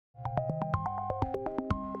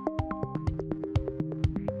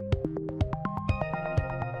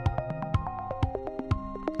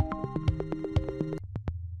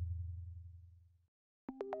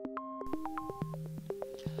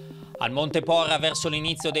Al Monte Pora verso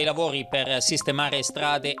l'inizio dei lavori per sistemare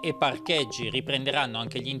strade e parcheggi. Riprenderanno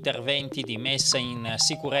anche gli interventi di messa in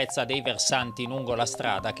sicurezza dei versanti lungo la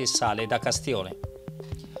strada che sale da Castione.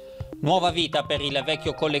 Nuova vita per il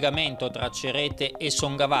vecchio collegamento tra Cerete e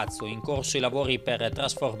Songavazzo, in corso i lavori per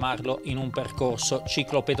trasformarlo in un percorso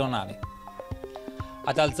ciclopedonale.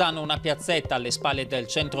 Ad Alzano una piazzetta alle spalle del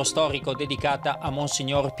centro storico dedicata a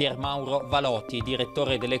Monsignor Piermauro Valoti,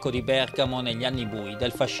 direttore dell'Eco di Bergamo negli anni bui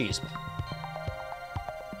del fascismo.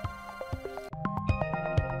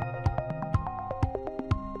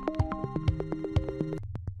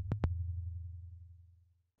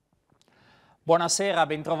 Buonasera,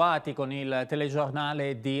 bentrovati con il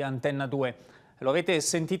telegiornale di Antenna 2. Lo avete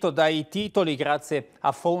sentito dai titoli, grazie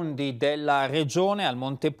a fondi della Regione al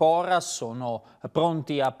Monte Pora sono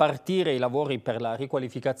pronti a partire i lavori per la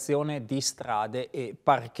riqualificazione di strade e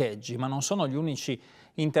parcheggi, ma non sono gli unici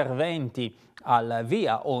interventi al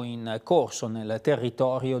via o in corso nel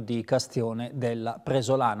territorio di Castione della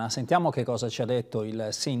Presolana. Sentiamo che cosa ci ha detto il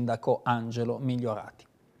sindaco Angelo Migliorati.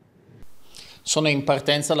 Sono in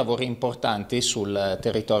partenza lavori importanti sul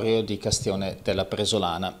territorio di Castione della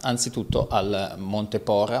Presolana. Anzitutto al Monte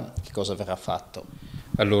Pora, che cosa verrà fatto?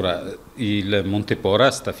 Allora, il Monte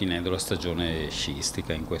Pora sta finendo la stagione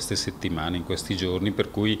sciistica in queste settimane, in questi giorni,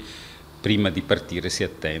 per cui prima di partire si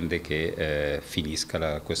attende che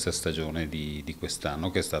finisca questa stagione di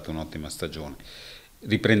quest'anno, che è stata un'ottima stagione.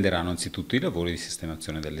 Riprenderanno anzitutto i lavori di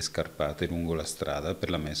sistemazione delle scarpate lungo la strada per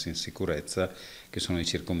la messa in sicurezza, che sono di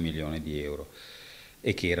circa 1 milione di euro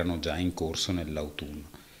e che erano già in corso nell'autunno.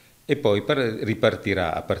 E poi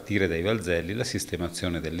ripartirà a partire dai Valzelli la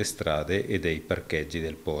sistemazione delle strade e dei parcheggi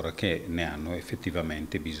del Pora, che ne hanno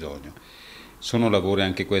effettivamente bisogno. Sono lavori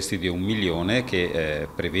anche questi di 1 milione che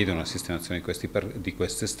prevedono la sistemazione di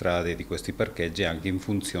queste strade e di questi parcheggi anche in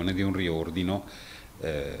funzione di un riordino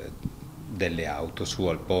delle auto su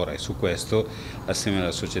al Pora, e su questo, assieme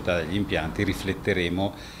alla società degli impianti,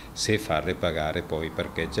 rifletteremo se farle pagare poi i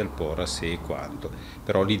parcheggi al Pora, se e quanto.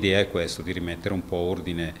 Però l'idea è questo, di rimettere un po'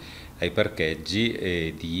 ordine ai parcheggi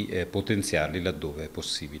e di potenziarli laddove è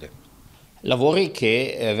possibile. Lavori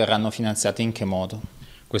che verranno finanziati in che modo?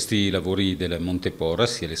 Questi lavori del Monte Pora,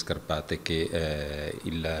 sia le scarpate che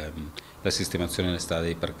la sistemazione delle strade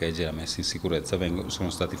dei parcheggi e la messa in sicurezza,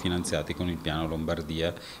 sono stati finanziati con il piano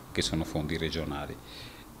Lombardia, che sono fondi regionali.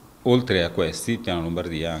 Oltre a questi, il piano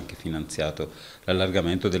Lombardia ha anche finanziato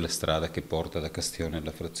l'allargamento della strada che porta da Castione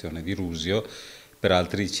alla frazione di Rusio per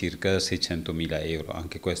altri circa 600.000 euro.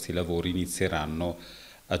 Anche questi lavori inizieranno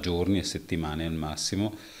a giorni e settimane al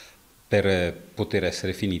massimo, per poter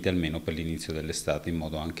essere finite almeno per l'inizio dell'estate, in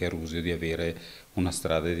modo anche a Rusio di avere una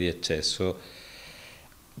strada di accesso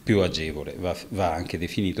più agevole. Va anche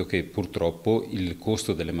definito che purtroppo il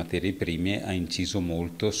costo delle materie prime ha inciso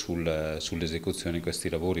molto sull'esecuzione di questi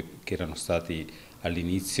lavori, che erano stati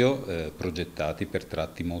all'inizio progettati per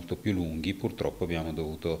tratti molto più lunghi. Purtroppo abbiamo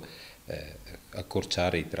dovuto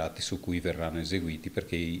accorciare i tratti su cui verranno eseguiti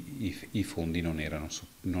perché i fondi non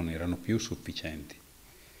erano più sufficienti.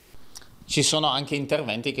 Ci sono anche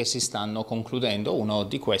interventi che si stanno concludendo, uno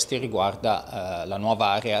di questi riguarda la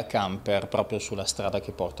nuova area camper proprio sulla strada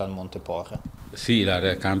che porta al Monte Pora. Sì,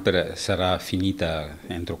 l'area camper sarà finita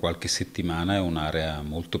entro qualche settimana, è un'area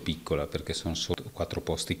molto piccola perché sono solo 4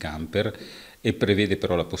 posti camper e prevede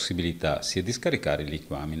però la possibilità sia di scaricare i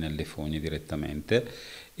liquami nelle fogne direttamente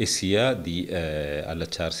e sia di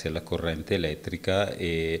allacciarsi alla corrente elettrica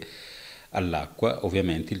e all'acqua,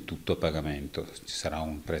 ovviamente il tutto a pagamento. Ci sarà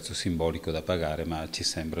un prezzo simbolico da pagare, ma ci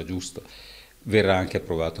sembra giusto. Verrà anche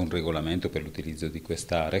approvato un regolamento per l'utilizzo di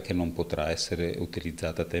quest'area, che non potrà essere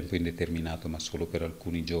utilizzata a tempo indeterminato ma solo per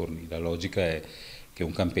alcuni giorni. La logica è che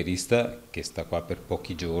un camperista che sta qua per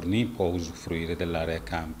pochi giorni può usufruire dell'area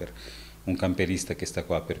camper. Un camperista che sta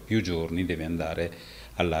qua per più giorni deve andare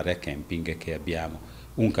all'area camping che abbiamo.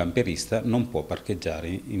 Un camperista non può parcheggiare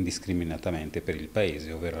indiscriminatamente per il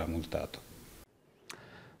paese o verrà multato.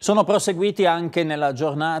 Sono proseguiti anche nella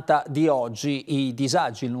giornata di oggi i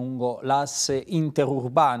disagi lungo l'asse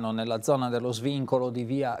interurbano nella zona dello svincolo di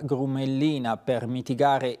via Grumellina. Per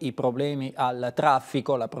mitigare i problemi al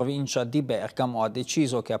traffico, la provincia di Bergamo ha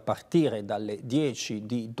deciso che a partire dalle 10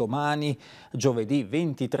 di domani, giovedì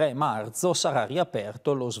 23 marzo, sarà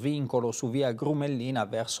riaperto lo svincolo su via Grumellina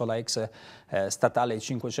verso la ex statale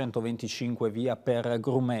 525 via per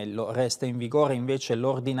Grumello. Resta in vigore invece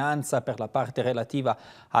l'ordinanza per la parte relativa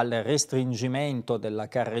al restringimento della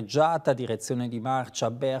carreggiata direzione di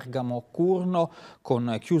marcia Bergamo-Curno,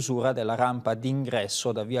 con chiusura della rampa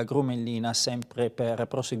d'ingresso da via Grumellina, sempre per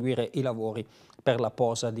proseguire i lavori per la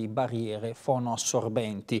posa di barriere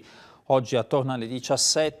fonoassorbenti. Oggi attorno alle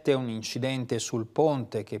 17 un incidente sul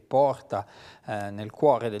ponte che porta nel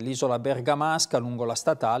cuore dell'isola bergamasca lungo la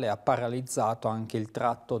statale ha paralizzato anche il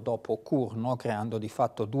tratto dopo Curno, creando di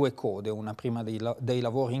fatto due code, una prima dei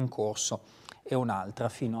lavori in corso e un'altra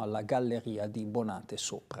fino alla galleria di Bonate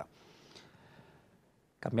Sopra.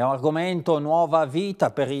 Cambiamo argomento, nuova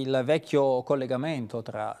vita per il vecchio collegamento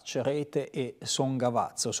tra Cerete e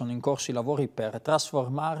Songavazzo. Sono in corso i lavori per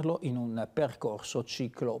trasformarlo in un percorso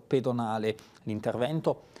ciclopedonale.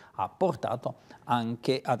 L'intervento ha portato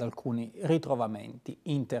anche ad alcuni ritrovamenti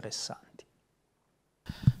interessanti.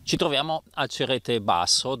 Ci troviamo a Cerete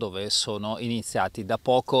Basso, dove sono iniziati da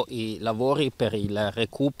poco i lavori per il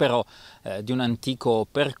recupero di un antico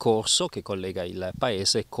percorso che collega il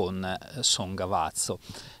paese con Songavazzo.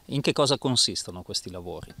 In che cosa consistono questi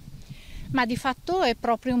lavori? Ma di fatto è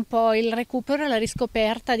proprio un po' il recupero e la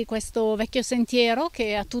riscoperta di questo vecchio sentiero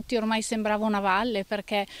che a tutti ormai sembrava una valle,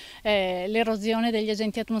 perché l'erosione degli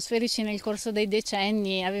agenti atmosferici nel corso dei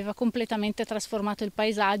decenni aveva completamente trasformato il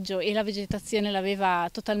paesaggio e la vegetazione l'aveva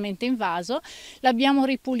totalmente invaso. L'abbiamo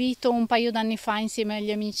ripulito un paio d'anni fa insieme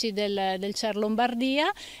agli amici del CER Lombardia,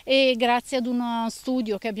 e grazie ad uno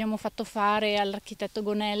studio che abbiamo fatto fare all'architetto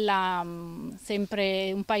Gonella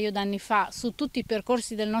sempre un paio d'anni fa su tutti i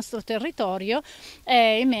percorsi del nostro territorio,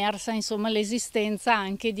 è emersa insomma l'esistenza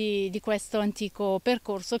anche di questo antico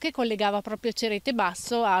percorso che collegava proprio Cerete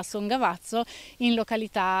Basso a Songavazzo in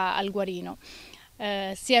località Alguarino.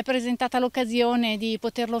 Si è presentata l'occasione di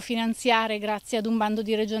poterlo finanziare grazie ad un bando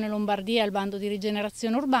di Regione Lombardia, il bando di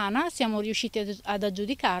rigenerazione urbana. Siamo riusciti ad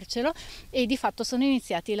aggiudicarcelo e di fatto sono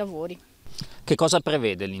iniziati i lavori. Che cosa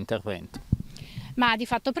prevede l'intervento? Ma di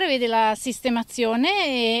fatto prevede la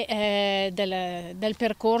sistemazione del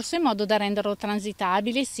percorso in modo da renderlo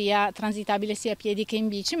transitabile sia a piedi che in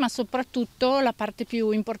bici, ma soprattutto la parte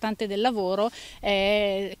più importante del lavoro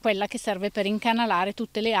è quella che serve per incanalare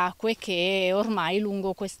tutte le acque che ormai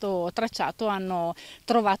lungo questo tracciato hanno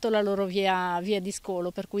trovato la loro via di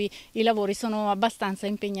scolo, per cui i lavori sono abbastanza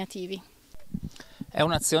impegnativi. È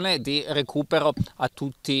un'azione di recupero a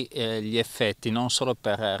tutti gli effetti, non solo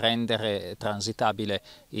per rendere transitabile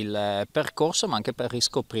il percorso, ma anche per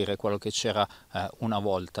riscoprire quello che c'era una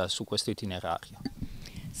volta su questo itinerario.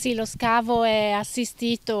 Sì, lo scavo è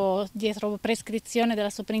assistito dietro prescrizione della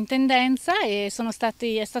soprintendenza e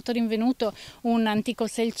è stato rinvenuto un antico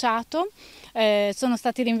selciato, sono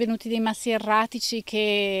stati rinvenuti dei massi erratici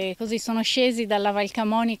che così sono scesi dalla Val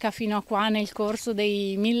Camonica fino a qua nel corso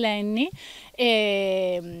dei millenni,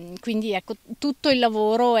 e quindi ecco, tutto il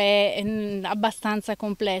lavoro è abbastanza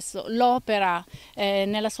complesso. L'opera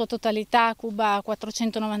nella sua totalità cuba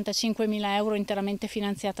 495.000 euro interamente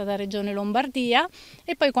finanziata da Regione Lombardia,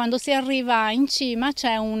 e poi quando si arriva in cima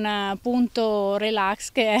c'è un punto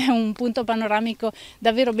relax che è un punto panoramico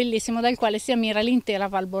davvero bellissimo dal quale si ammira l'intera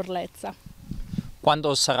Val Borlezza.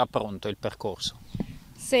 Quando sarà pronto il percorso?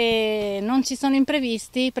 Se non ci sono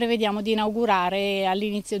imprevisti prevediamo di inaugurare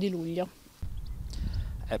all'inizio di luglio.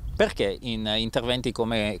 Perché in interventi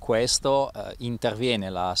come questo interviene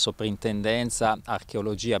la Soprintendenza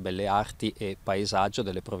Archeologia, Belle Arti e Paesaggio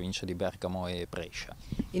delle province di Bergamo e Brescia?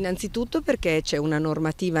 Innanzitutto perché c'è una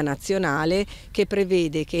normativa nazionale che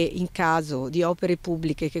prevede che in caso di opere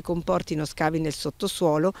pubbliche che comportino scavi nel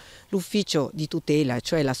sottosuolo, l'ufficio di tutela,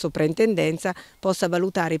 cioè la Soprintendenza, possa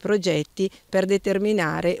valutare i progetti per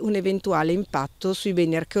determinare un eventuale impatto sui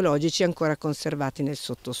beni archeologici ancora conservati nel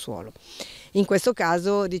sottosuolo. In questo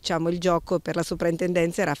caso, diciamo, il gioco per la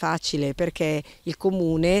soprintendenza era facile, perché il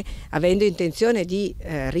comune, avendo intenzione di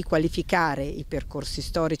riqualificare i percorsi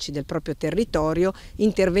storici del proprio territorio,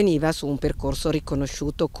 interveniva su un percorso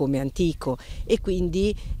riconosciuto come antico, e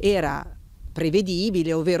quindi era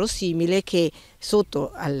prevedibile o verosimile che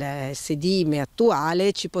sotto al sedime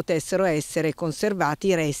attuale ci potessero essere conservati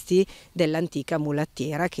i resti dell'antica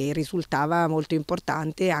mulattiera, che risultava molto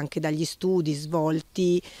importante anche dagli studi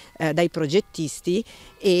svolti dai progettisti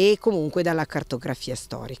e comunque dalla cartografia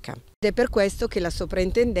storica. Ed è per questo che la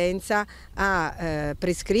soprintendenza ha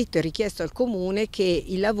prescritto e richiesto al comune che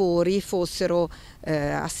i lavori fossero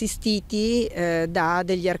assistiti da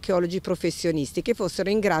degli archeologi professionisti che fossero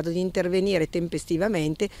in grado di intervenire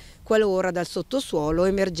tempestivamente qualora dal sottosuolo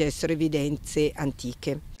emergessero evidenze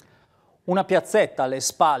antiche. Una piazzetta alle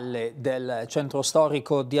spalle del centro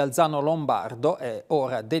storico di Alzano Lombardo è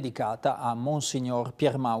ora dedicata a Monsignor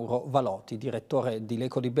Piermauro Valoti, direttore di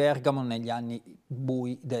L'Eco di Bergamo negli anni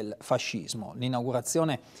bui del fascismo.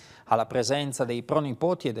 L'inaugurazione alla presenza dei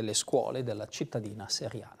pronipoti e delle scuole della cittadina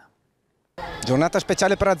seriana. Giornata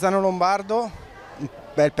speciale per Alzano Lombardo, un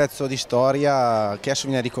bel pezzo di storia che adesso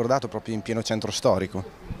viene ricordato proprio in pieno centro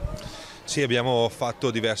storico. Sì, abbiamo fatto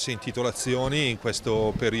diverse intitolazioni in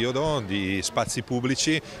questo periodo di spazi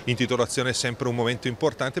pubblici. Intitolazione è sempre un momento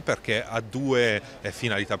importante perché ha due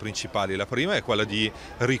finalità principali. La prima è quella di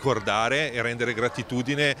ricordare e rendere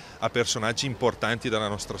gratitudine a personaggi importanti della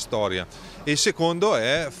nostra storia. E il secondo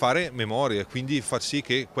è fare memoria, quindi far sì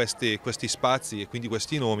che questi spazi e quindi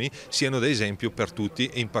questi nomi siano da esempio per tutti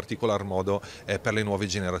e in particolar modo per le nuove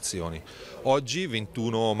generazioni. Oggi,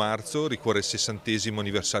 21 marzo, ricorre il 60°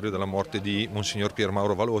 anniversario della morte di Monsignor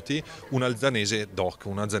Piermauro Valoti, un alzanese doc,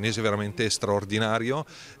 un alzanese veramente straordinario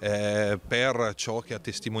per ciò che ha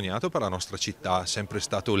testimoniato per la nostra città, sempre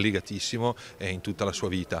stato legatissimo in tutta la sua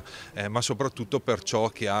vita, ma soprattutto per ciò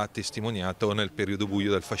che ha testimoniato nel periodo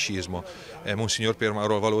buio del fascismo. Monsignor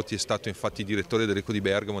Piermauro Valoti è stato infatti direttore dell'Eco di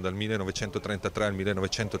Bergamo dal 1933 al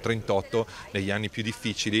 1938, negli anni più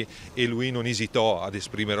difficili, e lui non esitò ad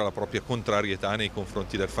esprimere la propria contrarietà nei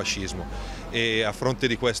confronti del fascismo, e a fronte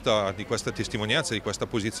di questa testimonianza, di questa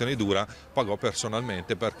posizione dura, pagò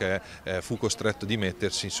personalmente perché fu costretto a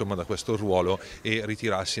dimettersi da questo ruolo e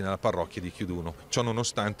ritirarsi nella parrocchia di Chiuduno. Ciò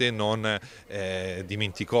nonostante non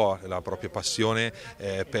dimenticò la propria passione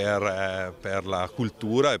per la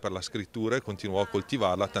cultura e per la scrittura e continuò a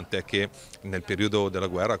coltivarla, tant'è che nel periodo della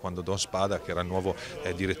guerra, quando Don Spada, che era il nuovo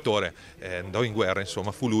direttore, andò in guerra,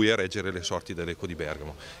 fu lui a reggere le sorti dell'Eco di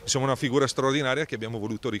Bergamo. Insomma, una figura straordinaria che abbiamo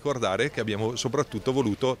voluto ricordare e che abbiamo soprattutto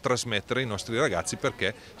voluto trasmettere ai nostri ragazzi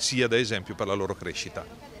perché sia da esempio per la loro crescita.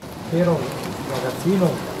 Ero un ragazzino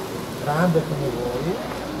grande come voi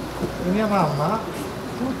e mia mamma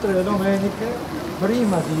tutte le domeniche,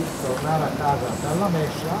 prima di tornare a casa dalla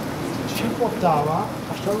messa, ci portava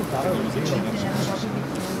a salutare lo zio.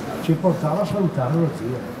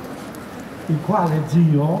 Il quale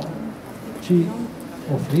zio ci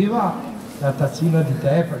offriva la tazzina di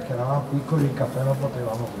tè perché eravamo piccoli, il caffè non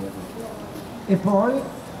potevamo bere. E poi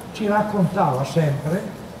ci raccontava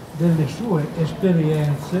sempre delle sue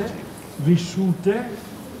esperienze vissute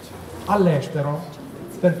all'estero,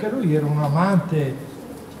 perché lui era un amante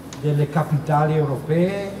delle capitali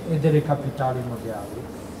europee e delle capitali mondiali.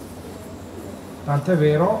 Tant'è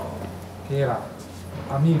vero che era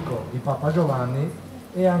amico di Papa Giovanni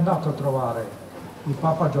e è andato a trovare il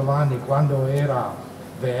Papa Giovanni quando era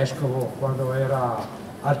vescovo, quando era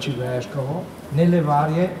arcivescovo, nelle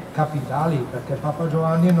varie capitali, perché Papa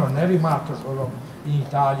Giovanni non è rimasto solo in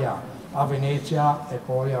Italia, a Venezia e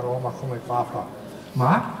poi a Roma come Papa,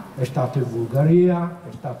 ma è stato in Bulgaria,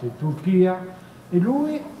 è stato in Turchia e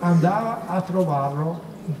lui andava a trovarlo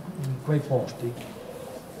in quei posti.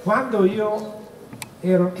 Quando io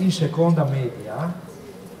ero in seconda media,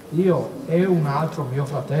 io e un altro mio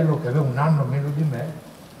fratello che aveva un anno meno di me,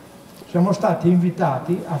 siamo stati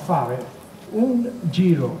invitati a fare un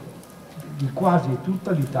giro di quasi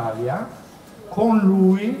tutta l'Italia con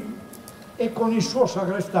lui e con il suo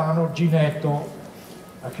sagrestano Ginetto.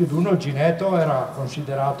 A Chiuduno Ginetto era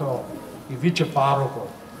considerato il vice parroco,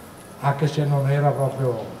 anche se non era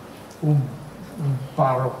proprio un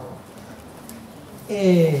parroco.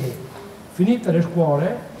 E finite le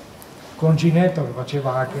scuole, con Ginetto che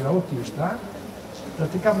faceva anche l'autista,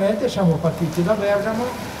 praticamente siamo partiti da Bergamo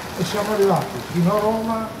e siamo arrivati fino a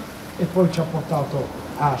Roma e poi ci ha portato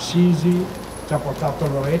a Assisi, ci ha portato a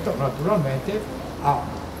Loreto, naturalmente a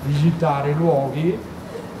visitare luoghi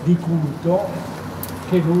di culto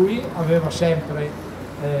che lui aveva sempre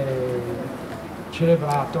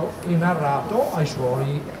celebrato e narrato ai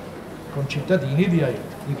suoi concittadini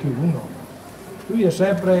di Chiuduno. Lui è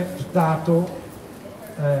sempre stato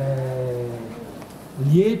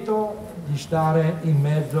lieto di stare in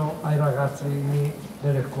mezzo ai ragazzini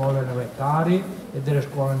delle scuole elementari e delle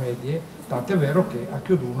scuole medie, tant'è vero che a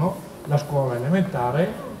Chiuduno la scuola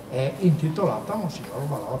elementare è intitolata a Monsignor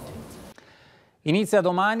Valoti. Inizia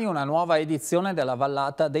domani una nuova edizione della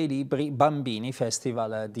Vallata dei Libri Bambini,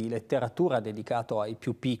 festival di letteratura dedicato ai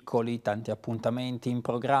più piccoli, tanti appuntamenti in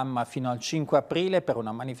programma fino al 5 aprile per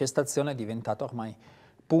una manifestazione diventata ormai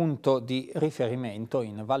punto di riferimento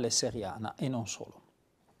in Valle Seriana e non solo.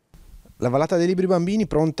 La Vallata dei Libri Bambini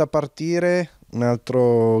pronta a partire, un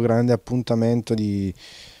altro grande appuntamento di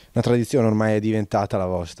una tradizione ormai è diventata la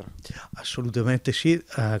vostra. Assolutamente sì,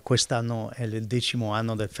 quest'anno è il 10°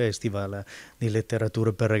 anno del Festival di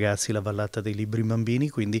letteratura per ragazzi, la Vallata dei Libri Bambini,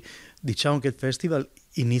 quindi diciamo che il festival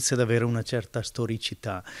inizia ad avere una certa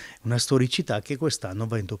storicità, una storicità che quest'anno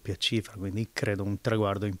va in doppia cifra, quindi credo un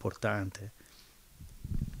traguardo importante.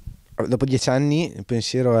 Dopo 10 anni il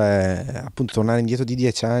pensiero è appunto tornare indietro di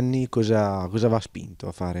 10 anni, cosa va spinto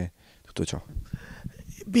a fare tutto ciò?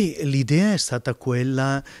 Beh, l'idea è stata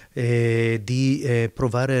quella di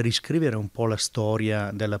provare a riscrivere un po' la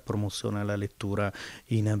storia della promozione alla lettura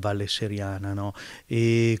in Valle Seriana, no?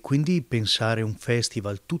 E quindi pensare un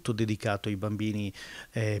festival tutto dedicato ai bambini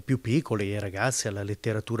più piccoli, ai ragazzi, alla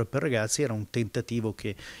letteratura per ragazzi, era un tentativo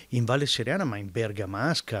che in Valle Seriana, ma in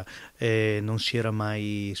bergamasca, non si era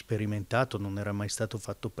mai sperimentato, non era mai stato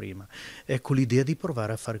fatto prima. Ecco l'idea di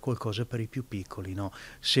provare a fare qualcosa per i più piccoli, no?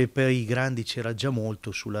 Se per i grandi c'era già molto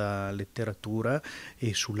sulla letteratura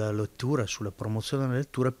e sulla lettura, sulla promozione della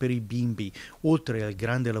lettura, per i bimbi, oltre al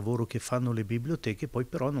grande lavoro che fanno le biblioteche, poi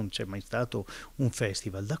però non c'è mai stato un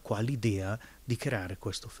festival. Da qua l'idea di creare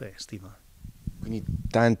questo festival. Quindi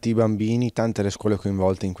tanti bambini, tante le scuole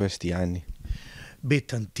coinvolte in questi anni. Beh,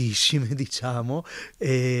 tantissime diciamo,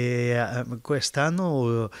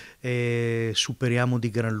 quest'anno superiamo di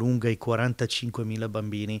gran lunga i 45.000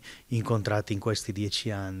 bambini incontrati in questi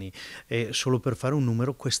 10 anni. Solo per fare un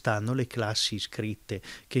numero, quest'anno le classi iscritte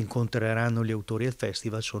che incontreranno gli autori al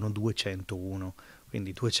festival sono 201.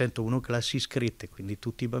 Quindi 201 classi iscritte, quindi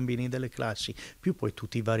tutti i bambini delle classi, più poi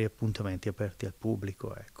tutti i vari appuntamenti aperti al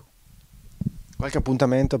pubblico, ecco. Qualche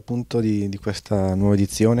appuntamento appunto di questa nuova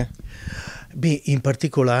edizione? Beh, in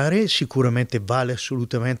particolare sicuramente vale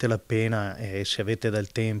assolutamente la pena, se avete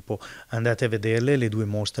del tempo andate a vederle, le due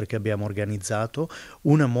mostre che abbiamo organizzato.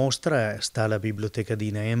 Una mostra sta alla Biblioteca di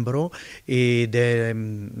Nembro ed è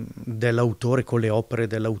dell'autore, con le opere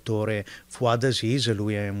dell'autore Fouad Aziz.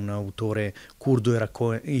 Lui è un autore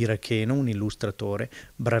curdo-iracheno, un illustratore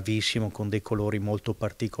bravissimo con dei colori molto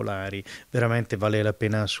particolari. Veramente vale la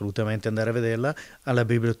pena assolutamente andare a vederla alla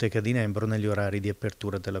Biblioteca di Nembro negli orari di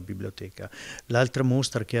apertura della biblioteca. L'altra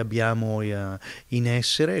mostra che abbiamo in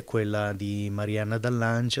essere è quella di Marianna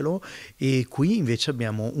Dall'Angelo, e qui invece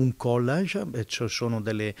abbiamo un collage, cioè sono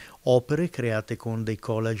delle opere create con dei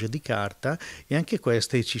collage di carta, e anche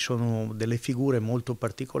queste ci sono delle figure molto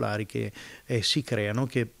particolari che si creano,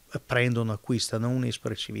 che acquistano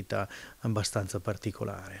un'espressività abbastanza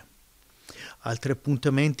particolare. Altri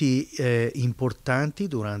appuntamenti importanti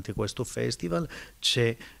durante questo festival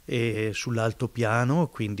c'è sull'altopiano,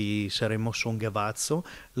 quindi saremo a Son Gavazzo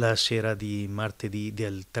la sera di martedì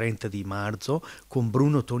del 30 di marzo con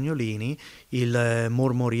Bruno Tognolini. Il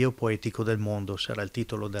mormorio poetico del mondo sarà il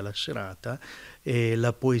titolo della serata, e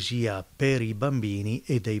la poesia per i bambini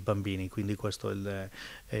e dei bambini, quindi questo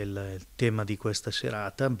è il tema di questa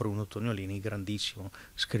serata. Bruno Tognolini, grandissimo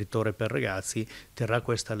scrittore per ragazzi, terrà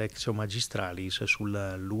questa lectio magistralis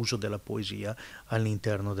sull'uso della poesia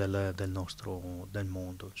all'interno del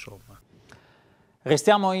mondo, insomma.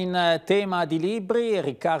 Restiamo in tema di libri.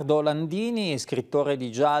 Riccardo Landini, scrittore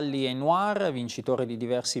di gialli e noir, vincitore di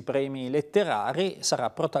diversi premi letterari,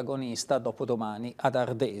 sarà protagonista dopodomani ad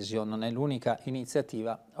Ardesio. Non è l'unica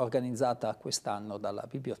iniziativa organizzata quest'anno dalla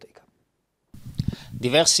biblioteca.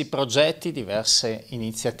 Diversi progetti, diverse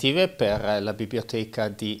iniziative per la biblioteca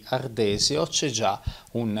di Ardesio. C'è già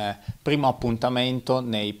un primo appuntamento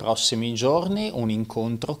nei prossimi giorni, un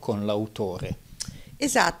incontro con l'autore.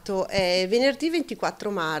 Esatto, venerdì 24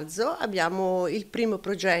 marzo abbiamo il primo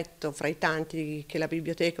progetto fra i tanti che la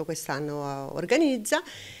biblioteca quest'anno organizza.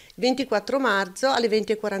 24 marzo alle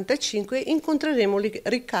 20:45 incontreremo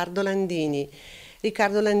Riccardo Landini.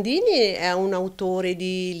 Riccardo Landini è un autore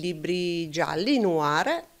di libri gialli,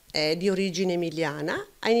 noir, è di origine emiliana,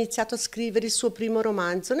 ha iniziato a scrivere il suo primo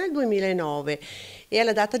romanzo nel 2009 e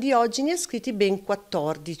alla data di oggi ne ha scritti ben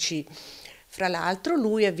 14. Fra l'altro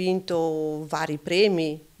lui ha vinto vari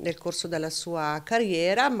premi nel corso della sua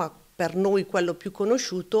carriera, ma per noi quello più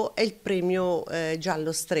conosciuto è il premio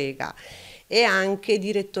Giallo Strega. È anche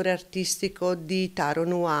direttore artistico di Taro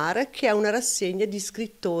Noir, che è una rassegna di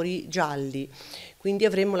scrittori gialli. Quindi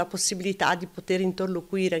avremo la possibilità di poter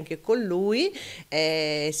interloquire anche con lui,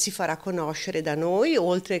 si farà conoscere da noi,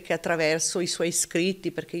 oltre che attraverso i suoi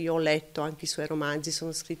scritti, perché io ho letto anche i suoi romanzi,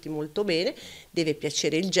 sono scritti molto bene, deve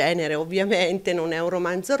piacere il genere ovviamente, non è un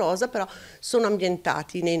romanzo rosa, però sono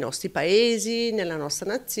ambientati nei nostri paesi, nella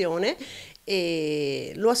nostra nazione,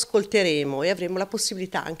 e lo ascolteremo e avremo la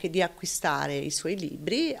possibilità anche di acquistare i suoi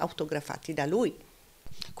libri autografati da lui.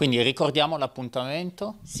 Quindi ricordiamo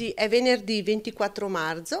l'appuntamento? Sì, è venerdì 24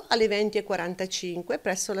 marzo alle 20:45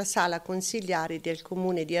 presso la sala consigliari del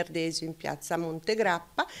comune di Ardesio in piazza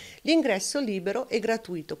Montegrappa. L'ingresso libero e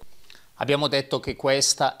gratuito. Abbiamo detto che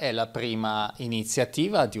questa è la prima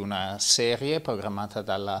iniziativa di una serie programmata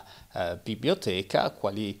dalla biblioteca.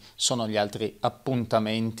 Quali sono gli altri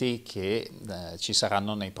appuntamenti che ci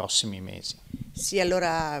saranno nei prossimi mesi? Sì,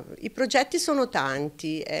 allora i progetti sono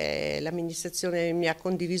tanti, l'amministrazione mi ha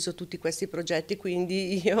condiviso tutti questi progetti,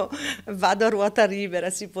 quindi io vado a ruota libera,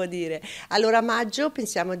 si può dire. Allora a maggio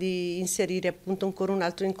pensiamo di inserire appunto ancora un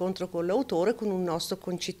altro incontro con l'autore, con un nostro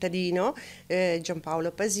concittadino,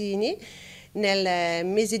 Giampaolo Pasini. Nel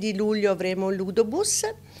mese di luglio avremo il Ludobus.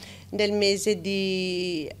 Nel mese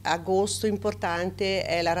di agosto importante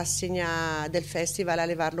è la rassegna del festival A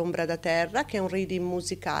levar l'ombra da terra, che è un reading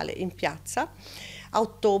musicale in piazza. A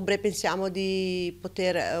ottobre pensiamo di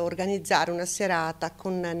poter organizzare una serata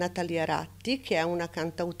con Natalia Ratti, che è una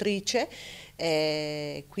cantautrice,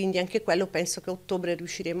 quindi anche quello penso che a ottobre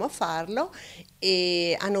riusciremo a farlo,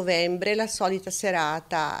 e a novembre la solita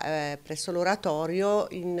serata presso l'oratorio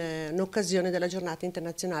in occasione della giornata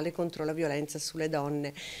internazionale contro la violenza sulle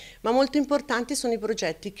donne. Ma molto importanti sono i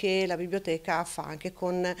progetti che la biblioteca fa anche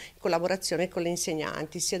in collaborazione con le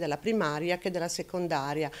insegnanti sia della primaria che della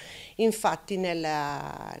secondaria. Infatti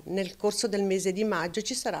nel corso del mese di maggio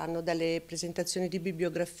ci saranno delle presentazioni di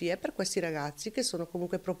bibliografie per questi ragazzi, che sono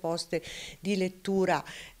comunque proposte di lettura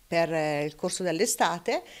per il corso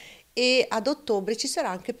dell'estate, e ad ottobre ci sarà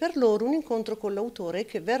anche per loro un incontro con l'autore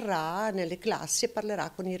che verrà nelle classi e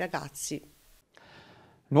parlerà con i ragazzi.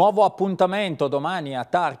 Nuovo appuntamento domani a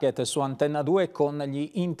Target su Antenna 2 con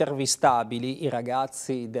gli intervistabili. I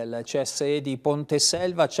ragazzi del CSE di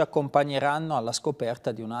Ponteselva ci accompagneranno alla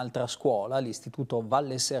scoperta di un'altra scuola, l'Istituto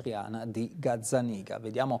Valle Seriana di Gazzaniga.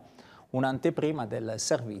 Vediamo un'anteprima del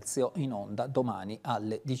servizio in onda domani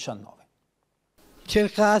alle 19.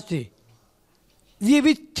 Cercate di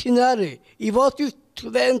avvicinare i vostri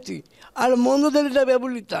studenti al mondo delle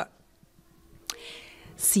disabilità.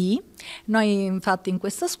 Sì, noi infatti in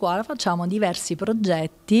questa scuola facciamo diversi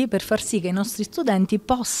progetti per far sì che i nostri studenti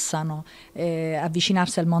possano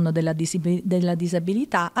avvicinarsi al mondo della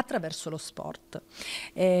disabilità attraverso lo sport.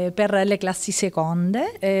 Per le classi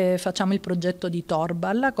seconde facciamo il progetto di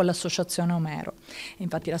Torbal con l'associazione Omero.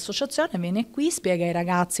 Infatti l'associazione viene qui, spiega ai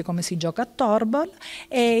ragazzi come si gioca a Torbal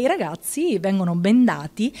e i ragazzi vengono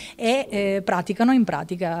bendati e praticano in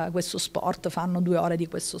pratica questo sport, fanno 2 ore di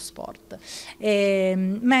questo sport.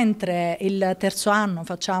 Mentre il terzo anno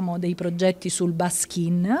facciamo dei progetti sul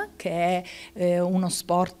baskin, che è uno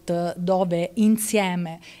sport dove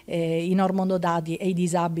insieme i normodotati e i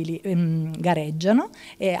disabili gareggiano,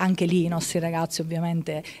 e anche lì i nostri ragazzi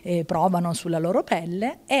ovviamente provano sulla loro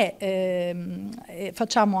pelle, e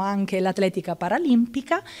facciamo anche l'atletica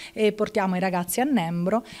paralimpica e portiamo i ragazzi a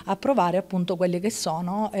Nembro a provare appunto quelle che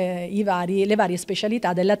sono le varie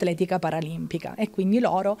specialità dell'atletica paralimpica, e quindi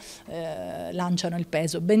loro lanciano il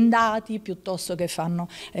peso bendati piuttosto che fanno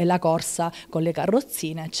la corsa con le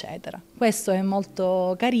carrozzine eccetera. Questo è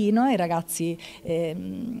molto carino, i ragazzi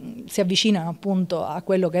si avvicinano appunto a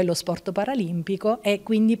quello che è lo sport paralimpico e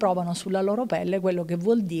quindi provano sulla loro pelle quello che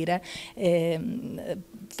vuol dire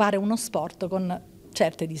fare uno sport con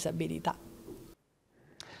certe disabilità.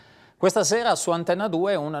 Questa sera su Antenna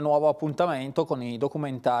 2 un nuovo appuntamento con i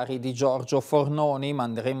documentari di Giorgio Fornoni.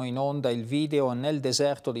 Manderemo in onda il video Nel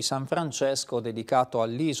deserto di San Francesco, dedicato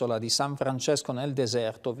all'isola di San Francesco nel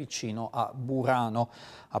deserto vicino a Burano.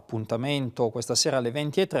 Appuntamento questa sera alle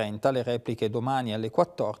 20:30, le repliche domani alle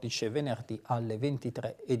 14 e venerdì alle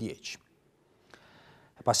 23:10.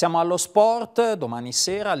 Passiamo allo sport. Domani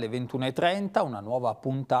sera alle 21:30 una nuova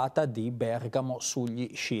puntata di Bergamo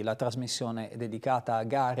sugli sci, la trasmissione dedicata a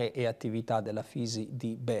gare e attività della Fisi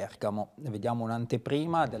di Bergamo. Vediamo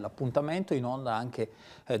un'anteprima dell'appuntamento in onda anche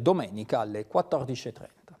domenica alle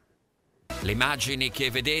 14:30. Le immagini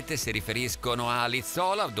che vedete si riferiscono a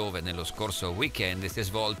Lizzola, dove nello scorso weekend si è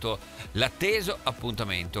svolto l'atteso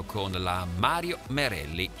appuntamento con la Mario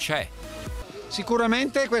Merelli CE.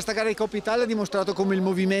 Sicuramente questa gara di Coppa Italia ha dimostrato come il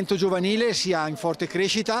movimento giovanile sia in forte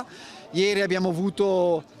crescita. Ieri abbiamo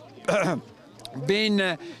avuto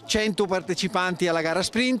ben 100 partecipanti alla gara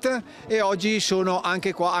sprint e oggi sono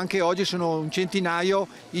anche oggi sono un centinaio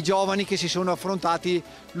i giovani che si sono affrontati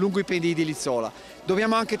lungo i pendii di Lizzola.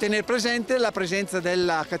 Dobbiamo anche tenere presente la presenza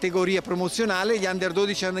della categoria promozionale, gli under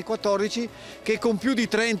 12 e under 14, che con più di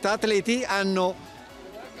 30 atleti hanno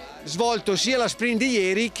svolto sia la sprint di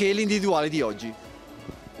ieri che l'individuale di oggi.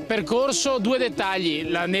 Percorso, 2 dettagli,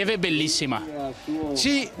 la neve è bellissima.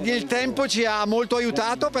 Sì, il tempo ci ha molto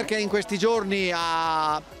aiutato perché in questi giorni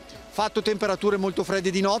ha fatto temperature molto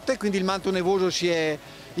fredde di notte, quindi il manto nevoso si è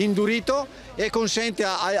indurito e consente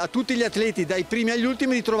a tutti gli atleti, dai primi agli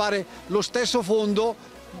ultimi, di trovare lo stesso fondo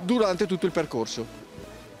durante tutto il percorso.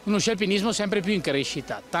 Uno sci alpinismo sempre più in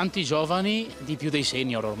crescita, tanti giovani, di più dei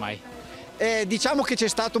senior ormai. Diciamo che c'è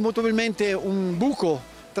stato molto probabilmente un buco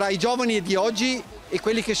tra i giovani di oggi e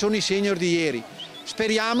quelli che sono i senior di ieri.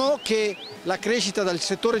 Speriamo che la crescita del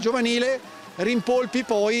settore giovanile rimpolpi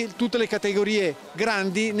poi tutte le categorie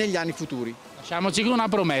grandi negli anni futuri. Lasciamoci con una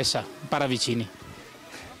promessa, Paravicini.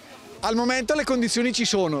 Al momento le condizioni ci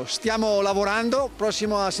sono, stiamo lavorando,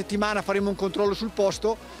 prossima settimana faremo un controllo sul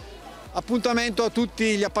posto. Appuntamento a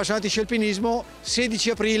tutti gli appassionati di scialpinismo, 16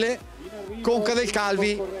 aprile, Conca del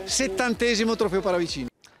Calvi, 70° Trofeo Paravicini.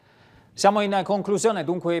 Siamo in conclusione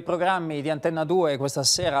dunque i programmi di Antenna 2. Questa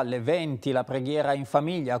sera alle 20 la preghiera in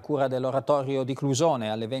famiglia a cura dell'oratorio di Clusone,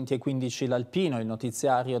 alle 20:15 l'Alpino, il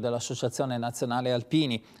notiziario dell'Associazione Nazionale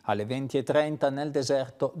Alpini, alle 20:30 nel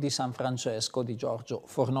deserto di San Francesco di Giorgio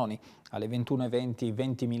Fornoni, alle 21:20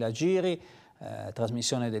 20.000 giri,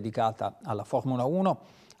 trasmissione dedicata alla Formula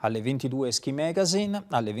 1, alle 22 Ski Magazine,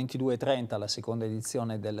 alle 22:30 la seconda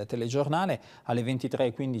edizione del telegiornale, alle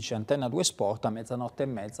 23:15 Antenna 2 Sport, a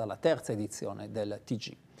 00:30 la terza edizione del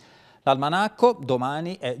TG. L'almanacco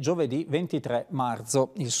domani è giovedì 23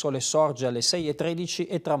 marzo, il sole sorge alle 6:13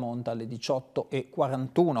 e tramonta alle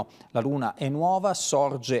 18:41, la luna è nuova,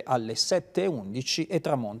 sorge alle 7:11 e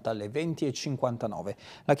tramonta alle 20:59.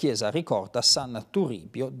 La chiesa ricorda San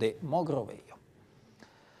Turibio de Mogroveio.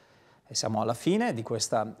 E siamo alla fine di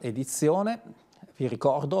questa edizione. Vi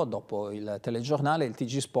ricordo, dopo il telegiornale, il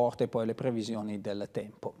TG Sport e poi le previsioni del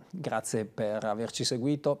tempo. Grazie per averci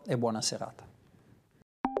seguito e buona serata.